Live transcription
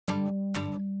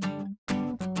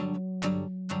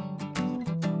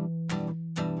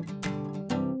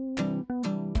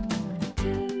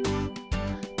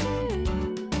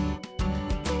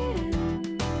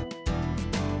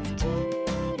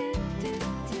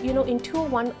You know, in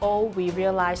 210, we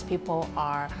realized people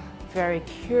are very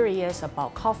curious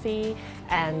about coffee,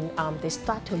 and they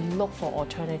start to look for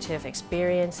alternative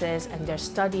experiences, and they're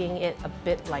studying it a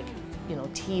bit like, you know,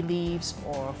 tea leaves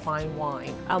or fine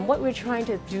wine. What we're trying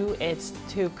to do is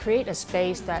to create a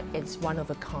space that is one of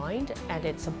a kind, and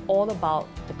it's all about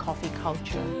the coffee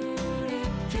culture.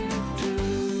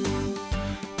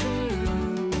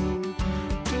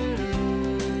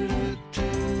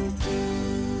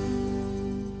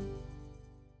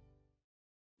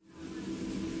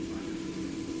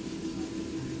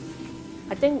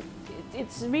 I think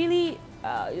it's really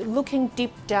looking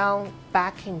deep down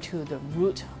back into the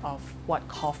root of what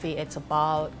coffee is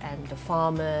about, and the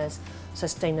farmers,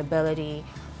 sustainability,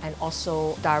 and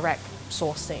also direct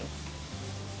sourcing.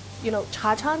 You know,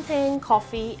 Cha Chan Teng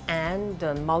coffee and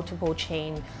the multiple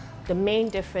chain, the main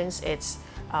difference is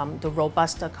the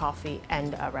Robusta coffee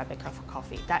and the Arabica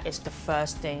coffee. That is the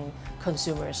first thing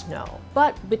consumers know.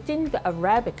 But within the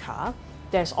Arabica,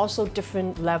 there's also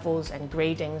different levels and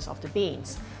gradings of the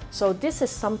beans. So this is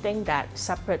something that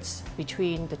separates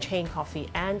between the chain coffee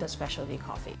and the specialty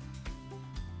coffee.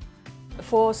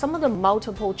 For some of the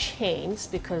multiple chains,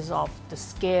 because of the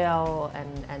scale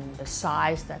and the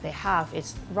size that they have,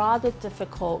 it's rather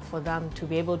difficult for them to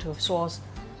be able to source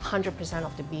 100%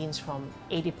 of the beans from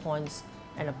 80 points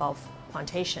and above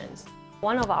plantations.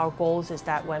 One of our goals is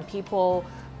that when people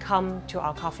come to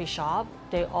our coffee shop,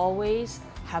 they always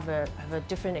have a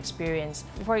different experience.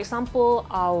 For example,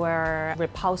 our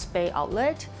Repulse Bay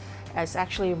outlet is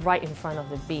actually right in front of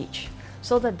the beach.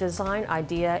 So the design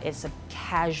idea is a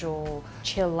casual,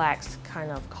 chillaxed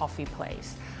kind of coffee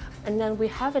place. And then we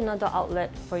have another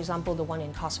outlet, for example, the one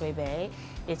in Causeway Bay.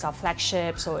 It's our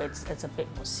flagship, so it's a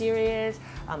bit more serious.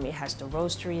 It has the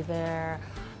roastery there.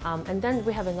 And then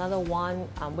we have another one,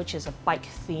 which is a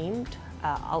bike-themed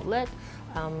outlet,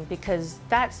 because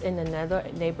that's in another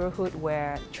neighborhood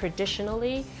where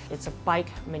traditionally it's a bike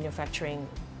manufacturing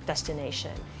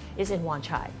destination. It's in Wan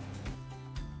Chai.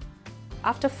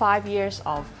 After 5 years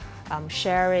of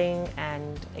sharing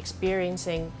and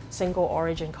experiencing single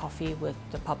origin coffee with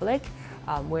the public,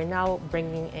 we're now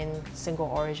bringing in single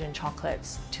origin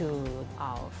chocolates to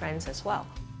our friends as well.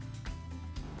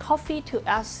 Coffee to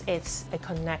us is a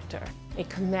connector. It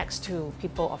connects to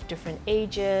people of different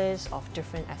ages, of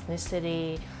different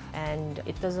ethnicity, and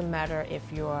it doesn't matter if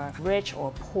you're rich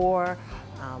or poor.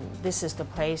 This is the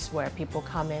place where people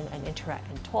come in and interact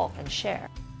and talk and share.